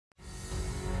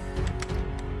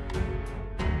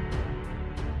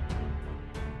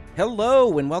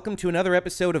Hello, and welcome to another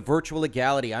episode of Virtual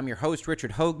Legality. I'm your host,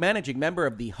 Richard Hogue, managing member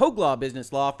of the Hogue Law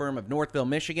business law firm of Northville,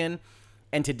 Michigan.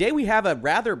 And today we have a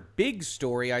rather big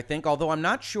story, I think, although I'm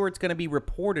not sure it's going to be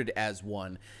reported as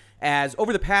one. As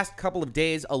over the past couple of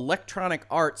days, Electronic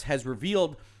Arts has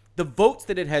revealed the votes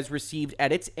that it has received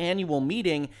at its annual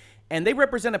meeting, and they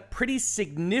represent a pretty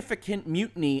significant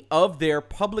mutiny of their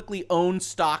publicly owned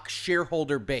stock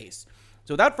shareholder base.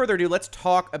 So without further ado, let's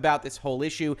talk about this whole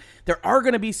issue. There are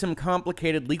going to be some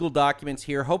complicated legal documents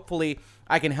here. Hopefully,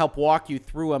 I can help walk you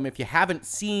through them. If you haven't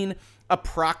seen a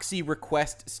proxy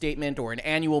request statement or an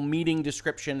annual meeting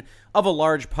description of a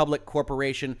large public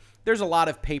corporation, there's a lot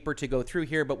of paper to go through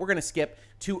here, but we're going to skip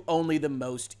to only the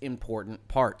most important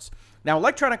parts. Now,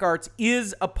 Electronic Arts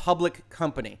is a public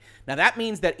company. Now, that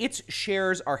means that its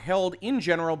shares are held in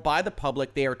general by the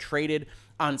public. They are traded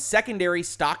on secondary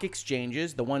stock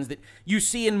exchanges, the ones that you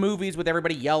see in movies with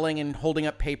everybody yelling and holding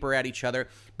up paper at each other.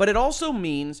 But it also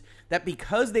means that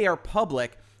because they are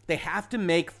public, they have to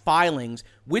make filings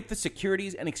with the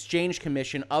Securities and Exchange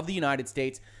Commission of the United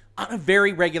States on a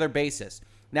very regular basis.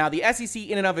 Now, the SEC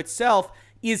in and of itself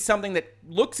is something that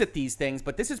looks at these things,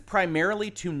 but this is primarily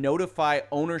to notify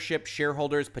ownership,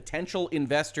 shareholders, potential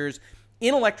investors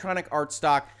in Electronic Arts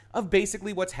stock of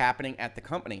basically what's happening at the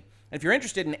company. And if you're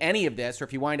interested in any of this, or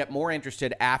if you wind up more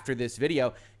interested after this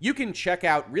video, you can check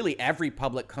out really every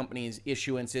public company's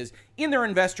issuances in their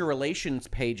investor relations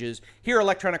pages. Here,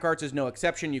 Electronic Arts is no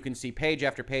exception. You can see page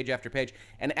after page after page.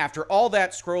 And after all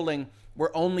that scrolling,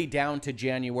 we're only down to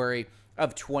January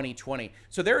of 2020.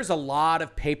 So there is a lot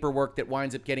of paperwork that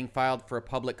winds up getting filed for a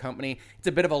public company. It's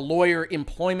a bit of a lawyer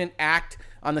employment act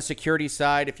on the security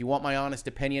side, if you want my honest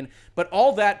opinion. But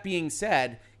all that being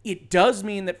said, it does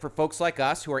mean that for folks like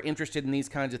us who are interested in these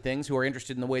kinds of things, who are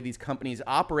interested in the way these companies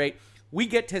operate, we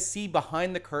get to see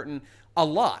behind the curtain a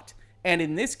lot. And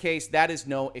in this case, that is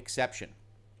no exception.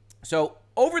 So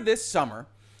over this summer,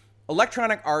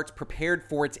 Electronic Arts prepared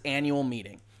for its annual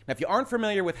meeting. Now, if you aren't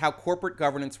familiar with how corporate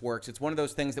governance works, it's one of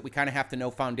those things that we kind of have to know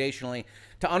foundationally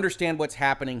to understand what's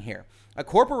happening here. A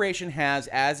corporation has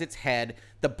as its head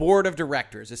the board of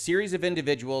directors, a series of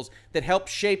individuals that help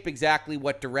shape exactly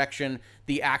what direction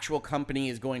the actual company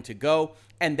is going to go,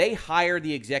 and they hire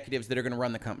the executives that are going to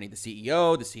run the company, the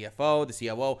CEO, the CFO, the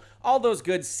COO, all those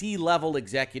good C-level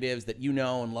executives that you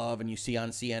know and love and you see on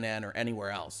CNN or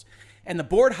anywhere else. And the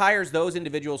board hires those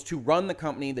individuals to run the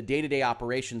company, the day-to-day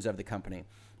operations of the company.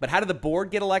 But how did the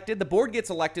board get elected? The board gets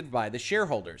elected by the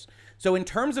shareholders. So in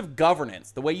terms of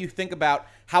governance, the way you think about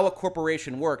how a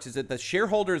corporation works is that the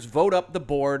shareholders vote up the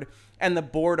board and the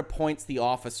board appoints the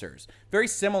officers. Very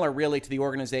similar really to the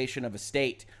organization of a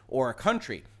state or a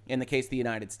country in the case of the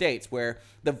United States, where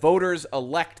the voters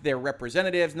elect their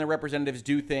representatives and the representatives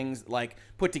do things like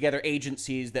put together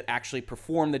agencies that actually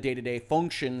perform the day-to-day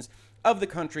functions of the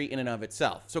country in and of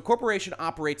itself. So corporation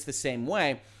operates the same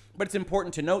way. But it's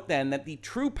important to note then that the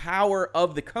true power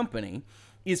of the company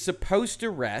is supposed to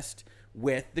rest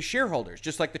with the shareholders,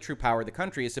 just like the true power of the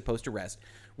country is supposed to rest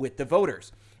with the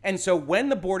voters. And so when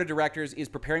the board of directors is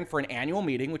preparing for an annual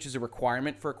meeting, which is a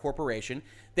requirement for a corporation,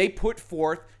 they put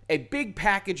forth a big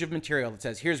package of material that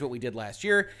says, here's what we did last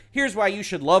year, here's why you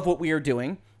should love what we are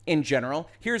doing in general,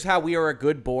 here's how we are a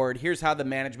good board, here's how the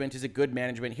management is a good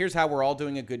management, here's how we're all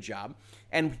doing a good job,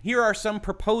 and here are some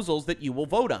proposals that you will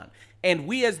vote on. And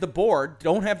we as the board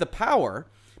don't have the power,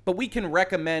 but we can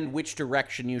recommend which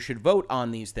direction you should vote on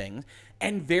these things.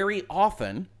 And very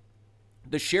often,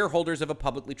 the shareholders of a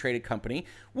publicly traded company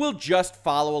will just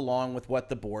follow along with what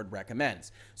the board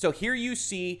recommends. So here you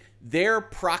see their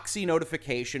proxy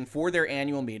notification for their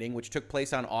annual meeting, which took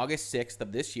place on August 6th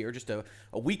of this year, just a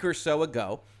week or so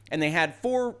ago. And they had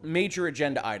 4 major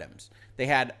agenda items. They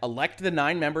had elect the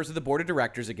 9 members of the board of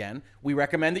directors again. We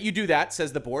recommend that you do that,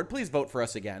 says the board. Please vote for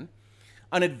us again.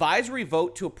 An advisory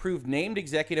vote to approve named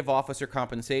executive officer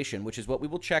compensation, which is what we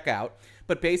will check out.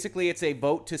 But basically, it's a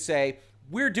vote to say,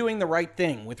 we're doing the right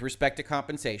thing with respect to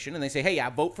compensation. And they say, hey, yeah,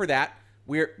 vote for that.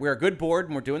 We're a good board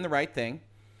and we're doing the right thing.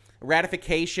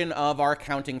 Ratification of our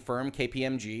accounting firm,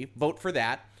 KPMG, vote for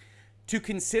that. To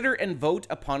consider and vote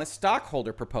upon a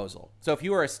stockholder proposal. So if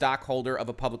you are a stockholder of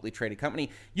a publicly traded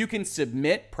company, you can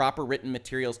submit proper written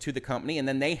materials to the company, and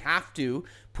then they have to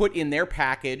put in their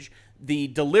package the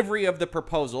delivery of the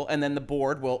proposal, and then the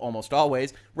board will almost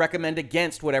always recommend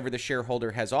against whatever the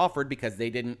shareholder has offered because they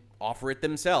didn't offer it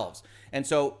themselves. And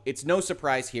so it's no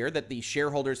surprise here that the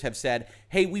shareholders have said,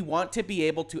 hey, we want to be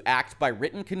able to act by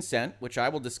written consent, which I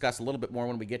will discuss a little bit more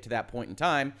when we get to that point in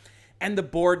time. And the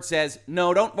board says,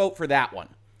 no, don't vote for that one.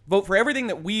 Vote for everything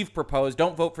that we've proposed.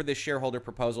 Don't vote for this shareholder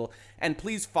proposal. And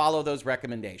please follow those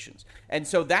recommendations. And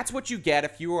so that's what you get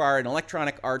if you are an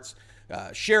Electronic Arts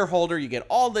shareholder. You get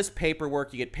all this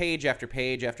paperwork. You get page after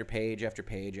page after page after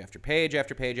page after page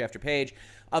after page after page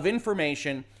of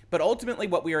information. But ultimately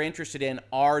what we are interested in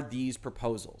are these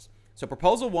proposals. So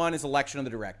proposal 1 is election of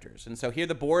the directors. And so here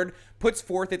the board puts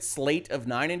forth its slate of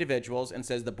 9 individuals and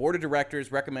says the board of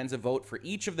directors recommends a vote for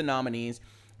each of the nominees.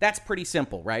 That's pretty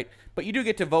simple, right? But you do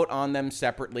get to vote on them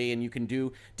separately, and you can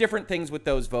do different things with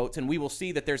those votes. And we will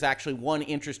see that there's actually one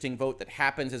interesting vote that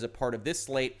happens as a part of this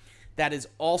slate that is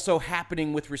also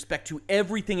happening with respect to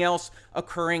everything else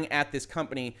occurring at this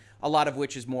company, a lot of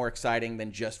which is more exciting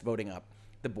than just voting up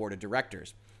the board of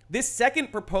directors. This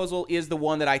second proposal is the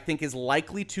one that I think is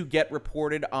likely to get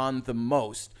reported on the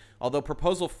most, although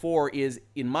proposal 4 is,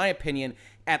 in my opinion,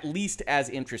 at least as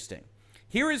interesting.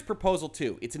 Here is proposal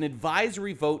 2. It's an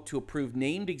advisory vote to approve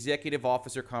named executive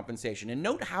officer compensation. And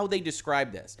note how they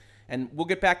describe this. And we'll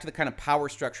get back to the kind of power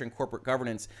structure and corporate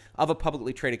governance of a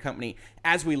publicly traded company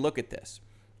as we look at this.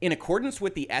 In accordance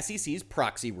with the SEC's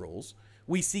proxy rules,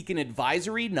 we seek an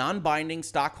advisory, non-binding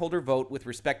stockholder vote with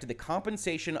respect to the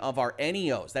compensation of our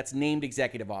NEOs. That's named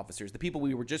executive officers, the people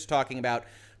we were just talking about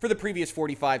for the previous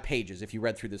 45 pages, if you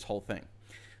read through this whole thing.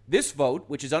 This vote,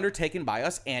 which is undertaken by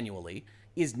us annually,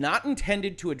 is not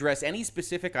intended to address any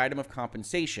specific item of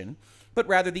compensation, but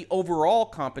rather the overall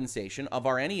compensation of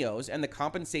our NEOs and the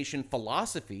compensation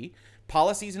philosophy,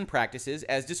 policies, and practices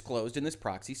as disclosed in this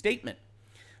proxy statement.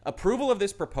 Approval of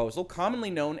this proposal, commonly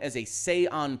known as a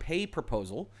say-on-pay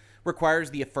proposal, requires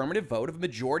the affirmative vote of a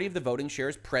majority of the voting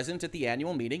shares present at the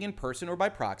annual meeting in person or by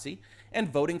proxy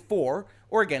and voting for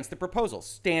or against the proposal.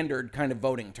 Standard kind of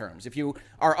voting terms. If you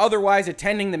are otherwise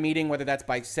attending the meeting, whether that's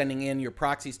by sending in your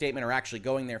proxy statement or actually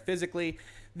going there physically,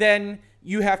 then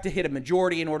you have to hit a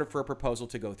majority in order for a proposal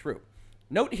to go through.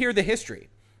 Note here the history.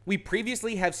 We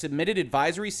previously have submitted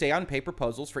advisory say-on-pay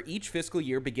proposals for each fiscal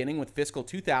year beginning with fiscal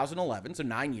 2011, so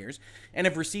 9 years, and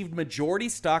have received majority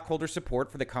stockholder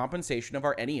support for the compensation of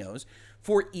our NEOs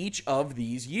for each of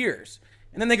these years.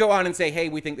 And then they go on and say, hey,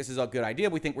 we think this is a good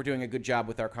idea. We think we're doing a good job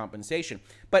with our compensation.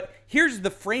 But here's the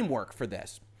framework for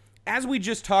this. As we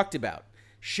just talked about,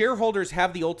 shareholders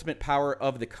have the ultimate power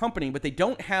of the company, but they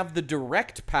don't have the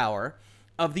direct power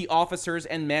of the officers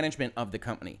and management of the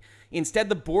company. Instead,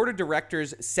 the board of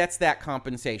directors sets that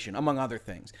compensation, among other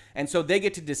things. And so they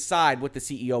get to decide what the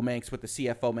CEO makes, what the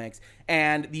CFO makes,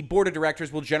 and the board of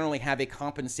directors will generally have a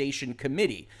compensation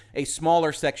committee, a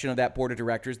smaller section of that board of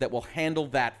directors that will handle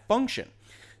that function.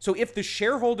 So if the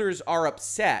shareholders are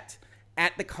upset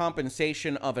at the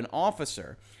compensation of an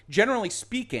officer, generally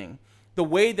speaking, the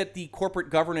way that the corporate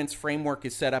governance framework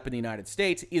is set up in the United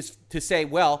States is to say,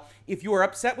 well, if you are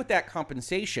upset with that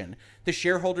compensation, the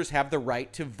shareholders have the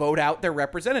right to vote out their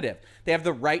representative. They have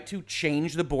the right to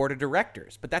change the board of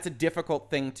directors, but that's a difficult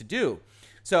thing to do.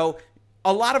 So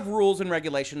a lot of rules and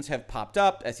regulations have popped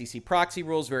up, SEC proxy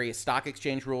rules, various stock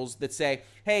exchange rules that say,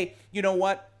 hey, you know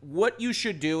what? What you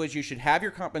should do is you should have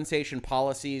your compensation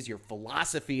policies, your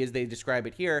philosophy as they describe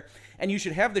it here, and you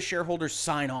should have the shareholders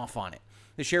sign off on it.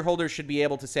 The shareholders should be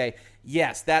able to say,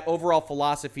 yes, that overall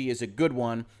philosophy is a good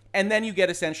one. And then you get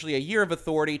essentially a year of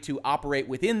authority to operate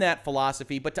within that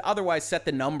philosophy, but to otherwise set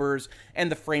the numbers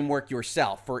and the framework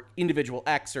yourself for individual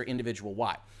X or individual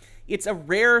Y. It's a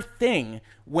rare thing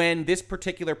when this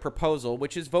particular proposal,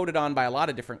 which is voted on by a lot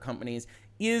of different companies,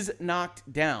 is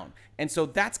knocked down. And so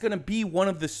that's going to be one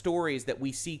of the stories that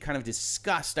we see kind of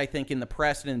discussed, I think, in the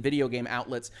press and in video game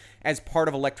outlets as part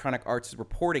of Electronic Arts'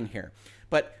 reporting here.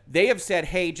 But they have said,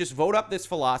 hey, just vote up this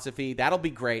philosophy. That'll be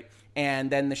great. And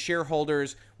then the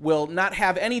shareholders will not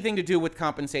have anything to do with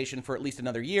compensation for at least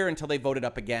another year until they vote it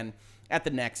up again at the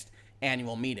next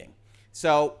annual meeting.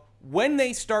 So when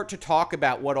they start to talk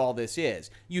about what all this is,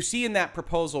 you see in that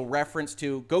proposal reference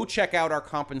to go check out our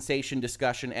compensation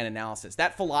discussion and analysis.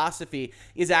 That philosophy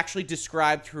is actually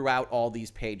described throughout all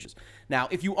these pages. Now,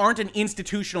 if you aren't an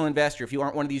institutional investor, if you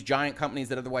aren't one of these giant companies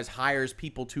that otherwise hires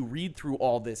people to read through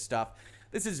all this stuff,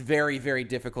 this is very, very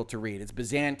difficult to read. It's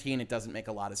Byzantine. It doesn't make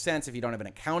a lot of sense if you don't have an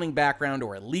accounting background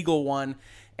or a legal one.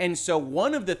 And so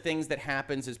one of the things that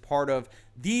happens as part of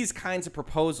these kinds of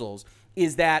proposals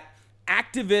is that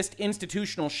activist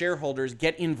institutional shareholders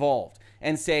get involved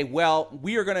and say, well,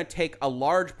 we are going to take a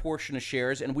large portion of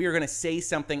shares and we are going to say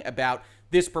something about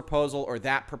this proposal or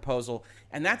that proposal.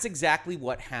 And that's exactly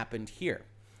what happened here.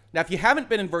 Now, if you haven't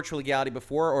been in virtual legality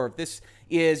before, or if this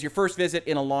is your first visit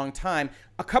in a long time.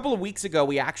 A couple of weeks ago,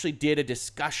 we actually did a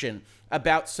discussion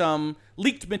about some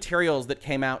leaked materials that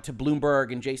came out to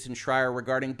Bloomberg and Jason Schreier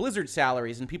regarding Blizzard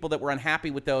salaries and people that were unhappy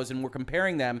with those, and were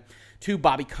comparing them to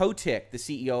Bobby Kotick, the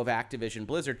CEO of Activision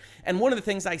Blizzard. And one of the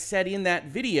things I said in that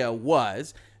video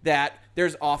was that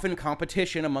there's often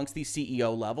competition amongst these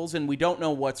CEO levels, and we don't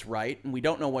know what's right and we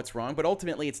don't know what's wrong, but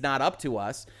ultimately it's not up to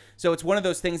us. So it's one of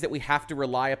those things that we have to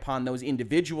rely upon those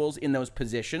individuals in those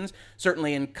positions,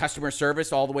 certainly in customer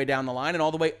service all the way down the line and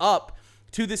all the way up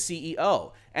to the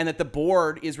CEO, and that the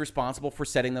board is responsible for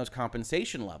setting those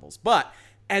compensation levels. But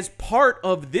as part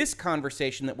of this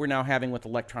conversation that we're now having with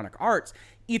Electronic Arts,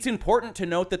 it's important to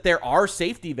note that there are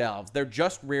safety valves. They're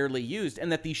just rarely used, and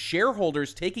that the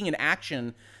shareholders taking an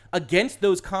action against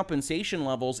those compensation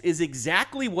levels is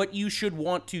exactly what you should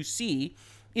want to see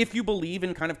if you believe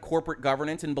in kind of corporate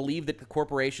governance and believe that the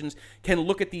corporations can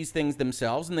look at these things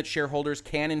themselves and that shareholders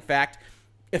can, in fact,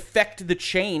 affect the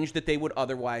change that they would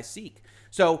otherwise seek.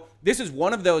 So this is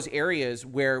one of those areas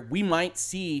where we might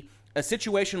see a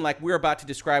situation like we're about to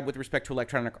describe with respect to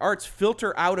Electronic Arts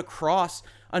filter out across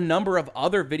a number of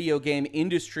other video game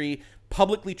industry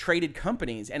publicly traded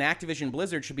companies, and Activision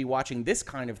Blizzard should be watching this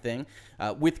kind of thing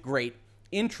with great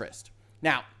interest.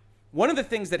 Now, one of the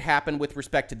things that happened with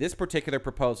respect to this particular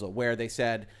proposal, where they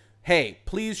said, hey,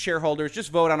 please, shareholders, just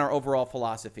vote on our overall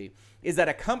philosophy, is that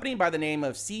a company by the name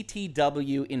of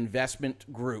CTW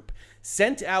Investment Group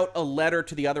sent out a letter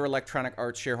to the other Electronic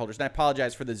Arts shareholders. And I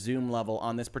apologize for the zoom level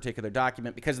on this particular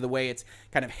document because of the way it's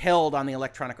kind of held on the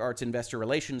Electronic Arts Investor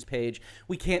Relations page.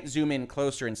 We can't zoom in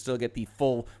closer and still get the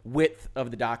full width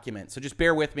of the document. So just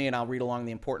bear with me and I'll read along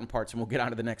the important parts and we'll get on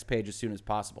to the next page as soon as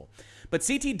possible. But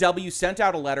CTW sent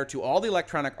out a letter to all the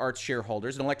Electronic Arts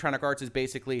shareholders, and Electronic Arts is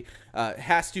basically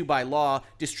has to, by law,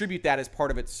 distribute that as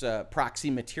part of its proxy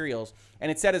materials.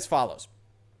 And it said as follows: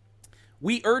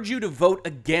 we urge you to vote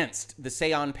against the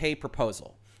Say on Pay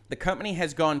proposal. The company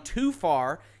has gone too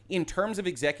far in terms of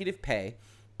executive pay,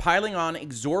 piling on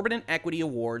exorbitant equity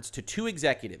awards to two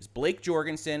executives, Blake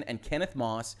Jorgensen and Kenneth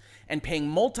Moss, and paying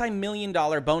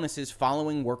multi-million-dollar bonuses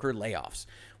following worker layoffs.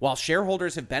 While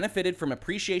shareholders have benefited from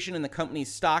appreciation in the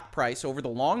company's stock price over the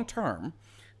long term,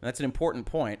 that's an important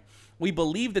point, we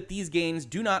believe that these gains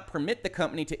do not permit the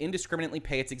company to indiscriminately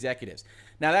pay its executives.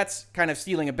 Now, that's kind of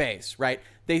stealing a base, right?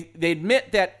 They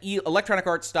admit that Electronic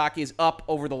Arts stock is up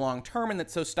over the long term, and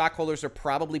that so stockholders are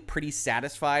probably pretty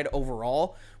satisfied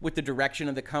overall with the direction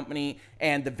of the company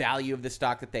and the value of the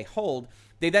stock that they hold.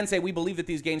 They then say, we believe that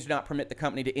these gains do not permit the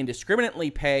company to indiscriminately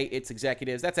pay its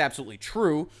executives. That's absolutely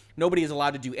true. Nobody is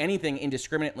allowed to do anything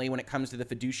indiscriminately when it comes to the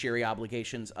fiduciary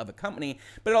obligations of a company,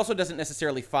 but it also doesn't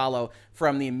necessarily follow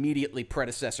from the immediately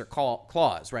predecessor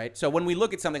clause, right? So when we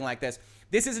look at something like this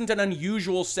isn't an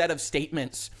unusual set of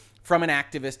statements from an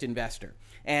activist investor.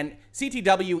 And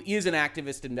CTW is an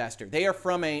activist investor. They are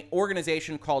from an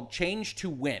organization called Change to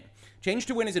Win. Change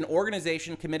to Win is an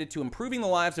organization committed to improving the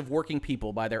lives of working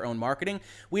people by their own marketing.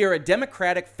 We are a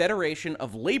democratic federation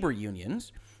of labor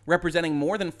unions representing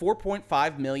more than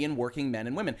 4.5 million working men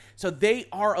and women. So they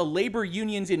are a labor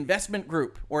unions investment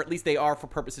group, or at least they are for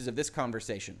purposes of this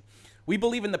conversation. We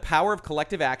believe in the power of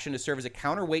collective action to serve as a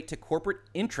counterweight to corporate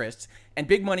interests and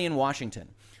big money in Washington.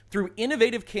 Through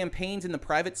innovative campaigns in the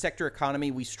private sector economy,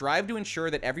 we strive to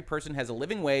ensure that every person has a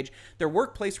living wage, their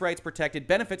workplace rights protected,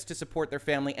 benefits to support their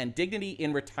family, and dignity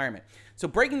in retirement. So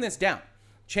breaking this down,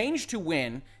 Change to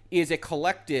Win is a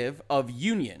collective of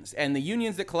unions, and the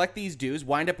unions that collect these dues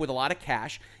wind up with a lot of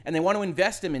cash, and they want to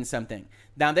invest them in something.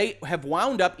 Now, they have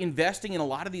wound up investing in a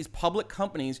lot of these public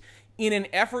companies in an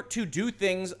effort to do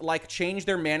things like change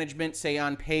their management, say,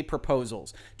 on pay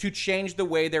proposals, to change the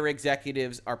way their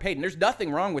executives are paid. And there's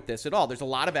nothing wrong with this at all. There's a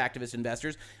lot of activist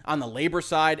investors on the labor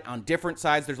side, on different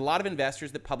sides. There's a lot of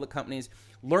investors that public companies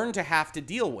learn to have to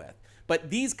deal with. But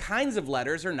these kinds of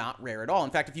letters are not rare at all.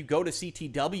 In fact, if you go to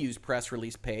CTW's press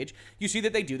release page, you see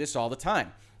that they do this all the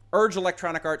time. Urge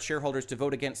Electronic Arts shareholders to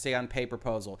vote against Say on Pay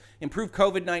proposal. Improve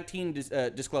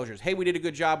COVID-19 disclosures. Hey, we did a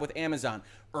good job with Amazon.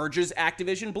 Urges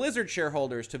Activision Blizzard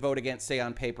shareholders to vote against Say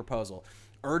on Pay proposal.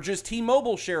 Urges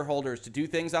T-Mobile shareholders to do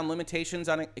things on limitations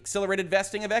on accelerated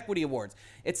vesting of equity awards,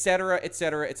 etc.,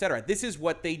 etc., etc. This is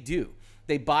what they do.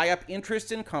 They buy up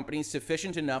interests in companies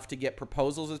sufficient enough to get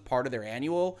proposals as part of their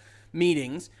annual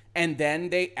meetings, and then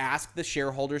they ask the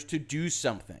shareholders to do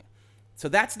something. So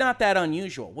that's not that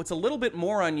unusual. What's a little bit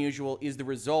more unusual is the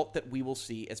result that we will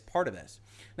see as part of this.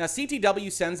 Now,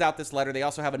 CTW sends out this letter. They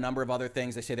also have a number of other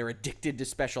things. They say they're addicted to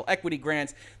special equity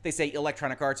grants. They say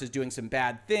Electronic Arts is doing some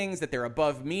bad things, that they're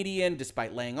above median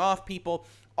despite laying off people,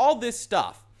 all this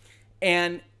stuff.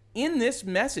 And in this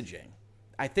messaging,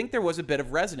 I think there was a bit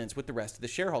of resonance with the rest of the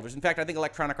shareholders. In fact, I think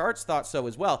Electronic Arts thought so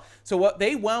as well. So what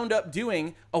they wound up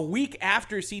doing a week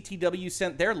after CTW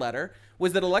sent their letter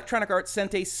was that Electronic Arts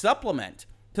sent a supplement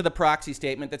to the proxy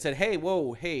statement that said, hey,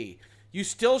 whoa, hey, you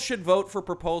still should vote for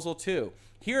Proposal 2.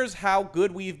 Here's how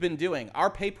good we've been doing.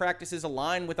 Our pay practices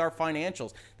align with our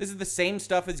financials. This is the same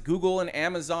stuff as Google and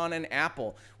Amazon and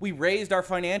Apple. We raised our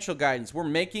financial guidance. We're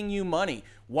making you money.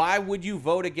 Why would you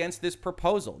vote against this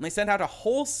proposal? And they sent out a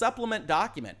whole supplement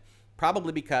document,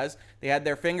 probably because they had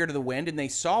their finger to the wind and they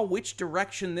saw which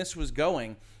direction this was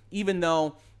going, even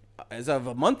though, as of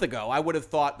a month ago, I would have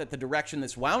thought that the direction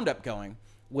this wound up going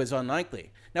was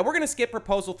unlikely. Now, we're going to skip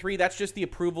Proposal 3. That's just the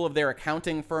approval of their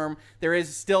accounting firm. There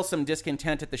is still some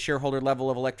discontent at the shareholder level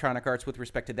of Electronic Arts with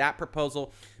respect to that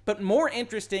proposal. But more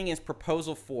interesting is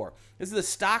Proposal 4. This is the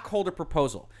stockholder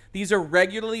proposal. These are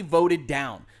regularly voted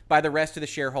down by the rest of the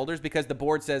shareholders because the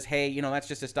board says, hey, you know, that's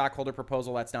just a stockholder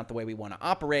proposal. That's not the way we want to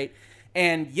operate.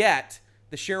 And yet,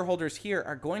 the shareholders here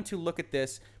are going to look at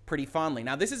this pretty fondly.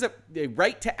 Now, this is a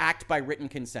right to act by written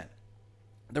consent.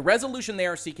 The resolution they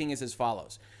are seeking is as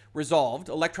follows. Resolved,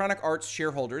 Electronic Arts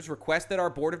shareholders request that our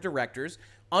board of directors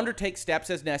undertake steps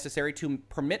as necessary to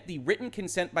permit the written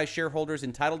consent by shareholders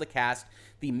entitled to cast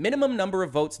the minimum number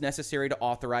of votes necessary to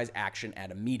authorize action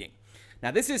at a meeting.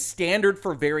 Now, this is standard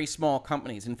for very small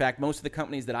companies. In fact, most of the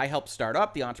companies that I help start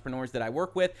up, the entrepreneurs that I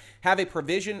work with, have a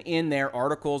provision in their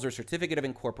articles or certificate of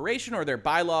incorporation or their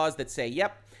bylaws that say,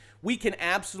 yep, we can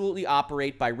absolutely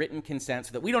operate by written consent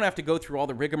so that we don't have to go through all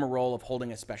the rigmarole of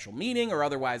holding a special meeting or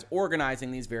otherwise organizing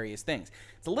these various things.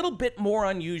 It's a little bit more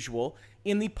unusual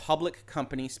in the public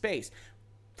company space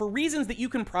for reasons that you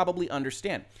can probably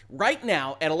understand. Right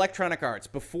now at Electronic Arts,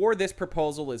 before this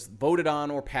proposal is voted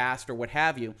on or passed or what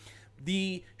have you,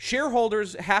 the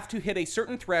shareholders have to hit a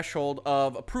certain threshold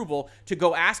of approval to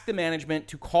go ask the management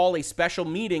to call a special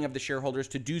meeting of the shareholders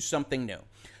to do something new.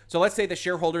 So let's say the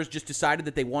shareholders just decided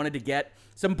that they wanted to get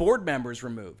some board members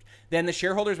removed. Then the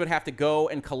shareholders would have to go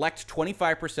and collect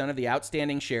 25% of the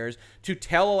outstanding shares to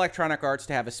tell Electronic Arts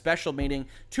to have a special meeting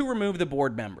to remove the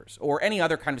board members or any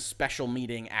other kind of special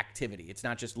meeting activity. It's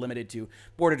not just limited to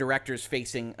board of directors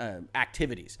facing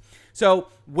activities. So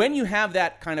when you have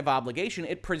that kind of obligation,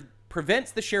 it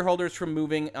prevents the shareholders from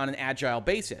moving on an agile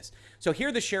basis. So here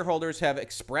the shareholders have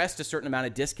expressed a certain amount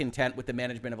of discontent with the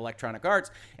management of Electronic Arts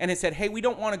and has said, hey, we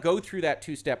don't want to go through that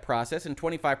two-step process, and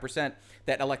 25%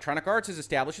 that Electronic Arts has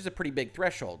established is a pretty big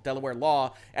threshold. Delaware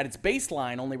law at its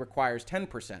baseline only requires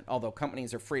 10%, although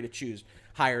companies are free to choose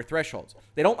higher thresholds.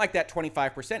 They don't like that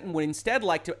 25% and would instead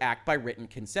like to act by written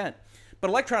consent. But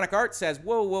Electronic Arts says,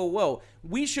 whoa, whoa, whoa,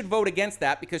 we should vote against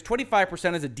that because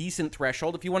 25% is a decent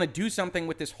threshold. If you want to do something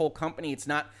with this whole company, it's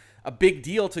not a big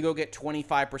deal to go get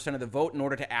 25% of the vote in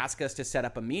order to ask us to set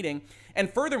up a meeting.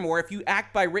 And furthermore, if you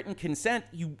act by written consent,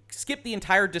 you skip the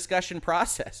entire discussion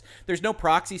process. There's no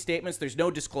proxy statements, there's no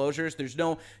disclosures, there's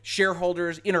no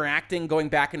shareholders interacting, going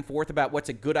back and forth about what's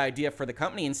a good idea for the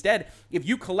company. Instead, if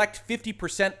you collect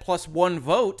 50% plus one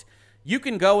vote, you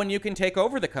can go and you can take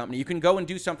over the company. You can go and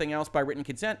do something else by written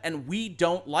consent, and we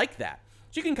don't like that.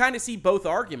 So you can kind of see both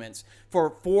arguments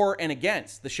for and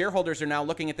against. The shareholders are now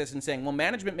looking at this and saying, well,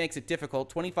 management makes it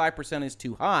difficult. 25% is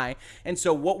too high. And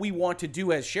so what we want to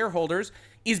do as shareholders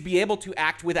is be able to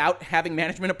act without having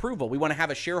management approval. We want to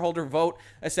have a shareholder vote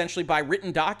essentially by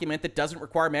written document that doesn't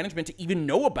require management to even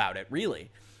know about it, really.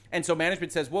 And so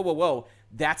management says, whoa, whoa, whoa,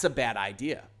 that's a bad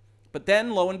idea. But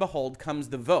then, lo and behold, comes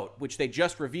the vote, which they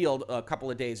just revealed a couple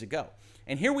of days ago.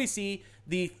 And here we see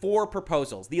the four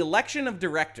proposals. The election of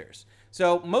directors.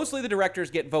 So mostly the directors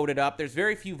get voted up. There's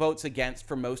very few votes against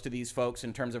for most of these folks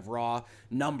in terms of raw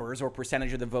numbers or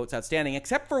percentage of the votes outstanding,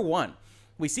 except for one.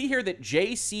 We see here that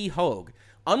J.C. Hogue,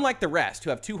 unlike the rest, who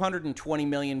have 220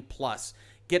 million plus,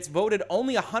 gets voted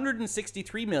only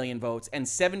 163 million votes and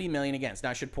 70 million against.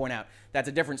 Now, I should point out, that's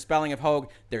a different spelling of Hogue.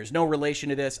 There's no relation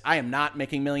to this. I am not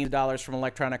making millions of dollars from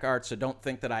Electronic Arts, so don't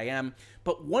think that I am.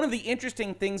 But one of the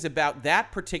interesting things about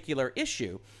that particular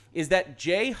issue is that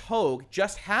J. Hogue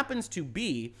just happens to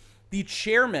be the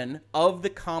chairman of the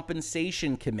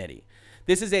Compensation Committee.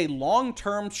 This is a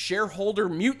long-term shareholder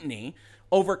mutiny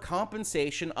over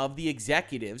compensation of the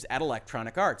executives at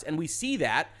Electronic Arts. And we see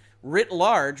that writ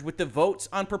large with the votes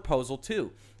on Proposal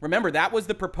 2. Remember, that was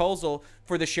the proposal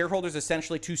for the shareholders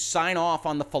essentially to sign off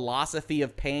on the philosophy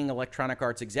of paying Electronic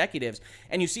Arts executives.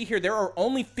 And you see here, there are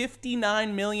only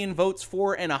 59 million votes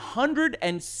for and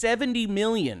 170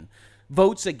 million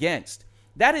votes against.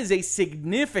 That is a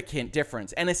significant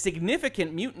difference and a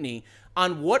significant mutiny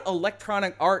on what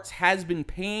Electronic Arts has been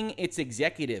paying its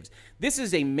executives. This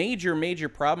is a major, major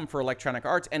problem for Electronic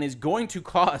Arts and is going to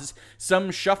cause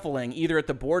some shuffling either at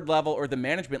the board level or the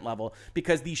management level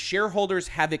because the shareholders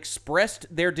have expressed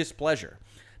their displeasure.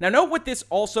 Now, note what this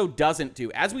also doesn't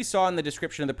do. As we saw in the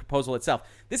description of the proposal itself,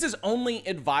 this is only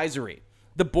advisory.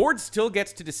 The board still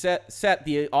gets to set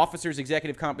the officers'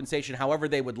 executive compensation however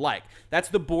they would like. That's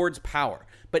the board's power.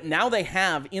 But now they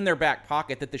have in their back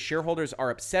pocket that the shareholders are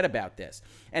upset about this.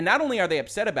 And not only are they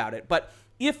upset about it, but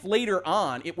if later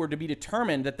on it were to be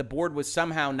determined that the board was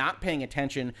somehow not paying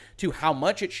attention to how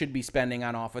much it should be spending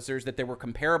on officers, that there were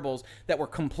comparables that were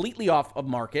completely off of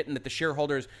market and that the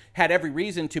shareholders had every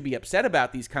reason to be upset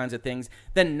about these kinds of things,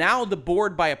 then now the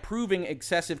board, by approving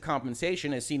excessive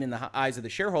compensation, as seen in the eyes of the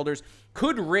shareholders,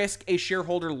 could risk a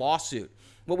shareholder lawsuit,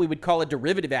 what we would call a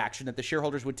derivative action that the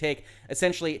shareholders would take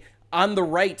essentially on the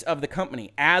right of the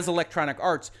company as Electronic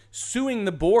Arts, suing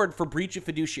the board for breach of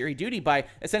fiduciary duty by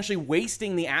essentially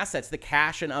wasting the assets, the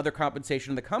cash and other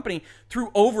compensation of the company through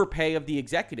overpay of the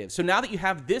executives. So now that you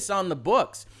have this on the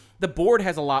books, the board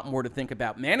has a lot more to think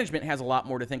about. Management has a lot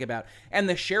more to think about. And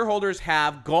the shareholders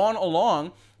have gone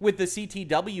along with the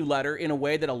CTW letter in a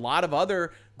way that a lot of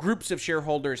other groups of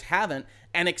shareholders haven't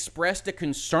and expressed a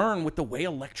concern with the way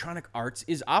Electronic Arts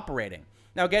is operating.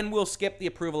 Now, again, we'll skip the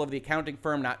approval of the accounting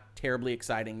firm, not terribly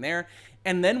exciting there.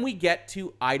 And then we get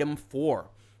to item 4.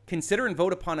 Consider and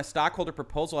vote upon a stockholder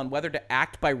proposal on whether to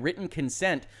act by written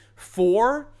consent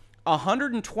for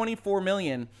 $124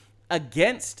 million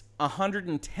against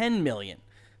 $110 million.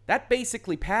 That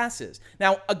basically passes.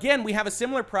 Now, again, we have a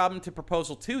similar problem to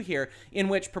Proposal 2 here, in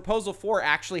which Proposal 4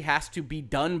 actually has to be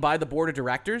done by the board of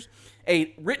directors.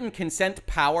 A written consent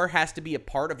power has to be a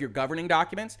part of your governing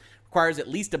documents, requires at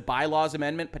least a bylaws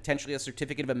amendment, potentially a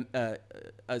certificate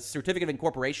of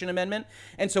incorporation amendment.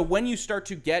 And so when you start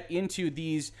to get into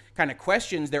these kind of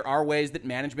questions, there are ways that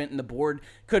management and the board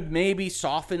could maybe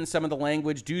soften some of the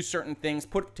language, do certain things,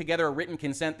 put together a written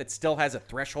consent that still has a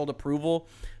threshold approval,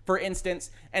 for instance,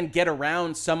 and get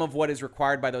around some of what is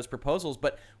required by those proposals.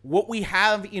 But what we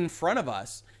have in front of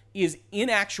us is, in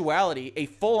actuality, a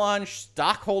full-on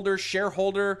stockholder,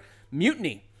 shareholder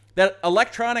mutiny that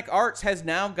Electronic Arts has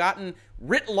now gotten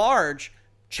writ large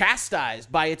chastised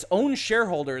by its own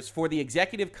shareholders for the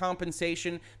executive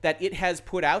compensation that it has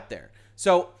put out there.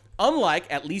 So unlike,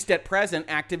 at least at present,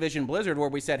 Activision Blizzard, where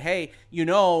we said, hey, you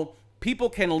know, people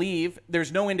can leave,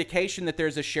 there's no indication that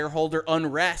there's a shareholder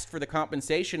unrest for the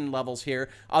compensation levels here,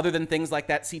 other than things like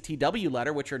that CTW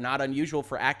letter, which are not unusual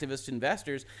for activist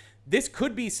investors. This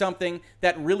could be something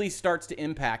that really starts to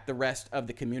impact the rest of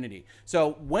the community.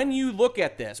 So when you look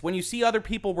at this, when you see other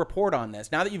people report on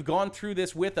this, now that you've gone through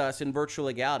this with us in Virtual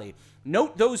Legality,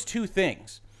 note those two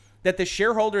things: that the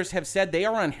shareholders have said they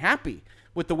are unhappy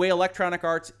with the way Electronic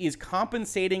Arts is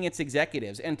compensating its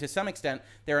executives, and to some extent,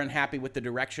 they're unhappy with the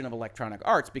direction of Electronic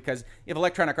Arts, because if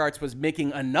Electronic Arts was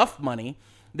making enough money,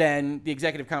 then the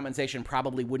executive compensation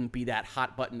probably wouldn't be that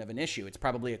hot button of an issue. It's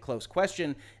probably a close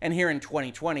question. And here in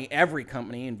 2020, every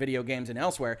company in video games and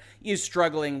elsewhere is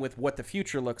struggling with what the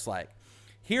future looks like.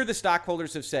 Here, the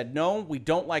stockholders have said, no, we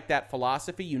don't like that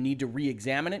philosophy. You need to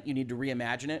re-examine it. You need to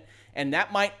reimagine it. And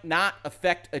that might not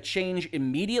affect a change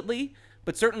immediately,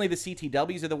 but certainly the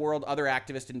CTWs of the world, other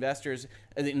activist investors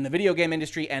in the video game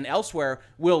industry and elsewhere,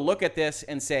 will look at this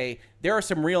and say, there are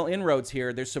some real inroads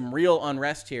here. There's some real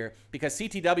unrest here, because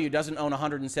CTW doesn't own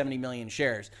 170 million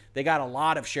shares. They got a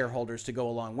lot of shareholders to go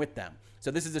along with them.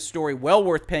 So this is a story well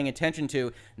worth paying attention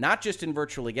to, not just in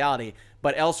Virtual Legality,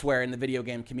 but elsewhere in the video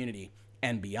game community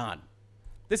and beyond.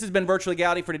 This has been Virtual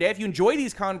Legality for today. If you enjoy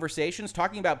these conversations,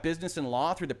 talking about business and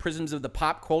law through the prisms of the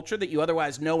pop culture that you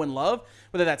otherwise know and love,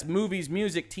 whether that's movies,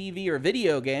 music, TV, or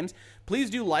video games, please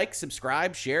do like,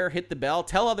 subscribe, share, hit the bell,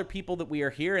 tell other people that we are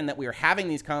here and that we are having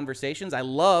these conversations. I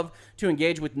love to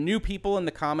engage with new people in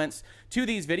the comments to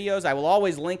these videos. I will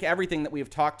always link everything that we have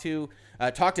talked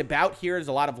about here. There's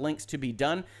a lot of links to be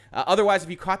done. Otherwise, if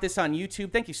you caught this on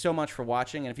YouTube, thank you so much for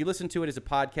watching. And if you listen to it as a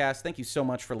podcast, thank you so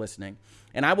much for listening.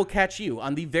 And I will catch you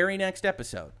on the very next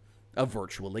episode of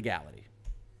Virtual Legality.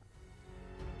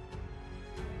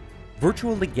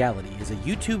 Virtual Legality is a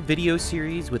YouTube video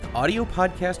series with audio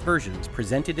podcast versions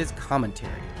presented as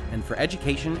commentary and for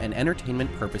education and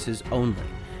entertainment purposes only.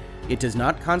 It does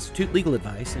not constitute legal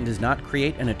advice and does not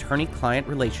create an attorney-client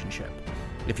relationship.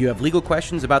 If you have legal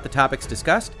questions about the topics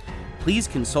discussed, please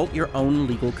consult your own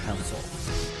legal counsel.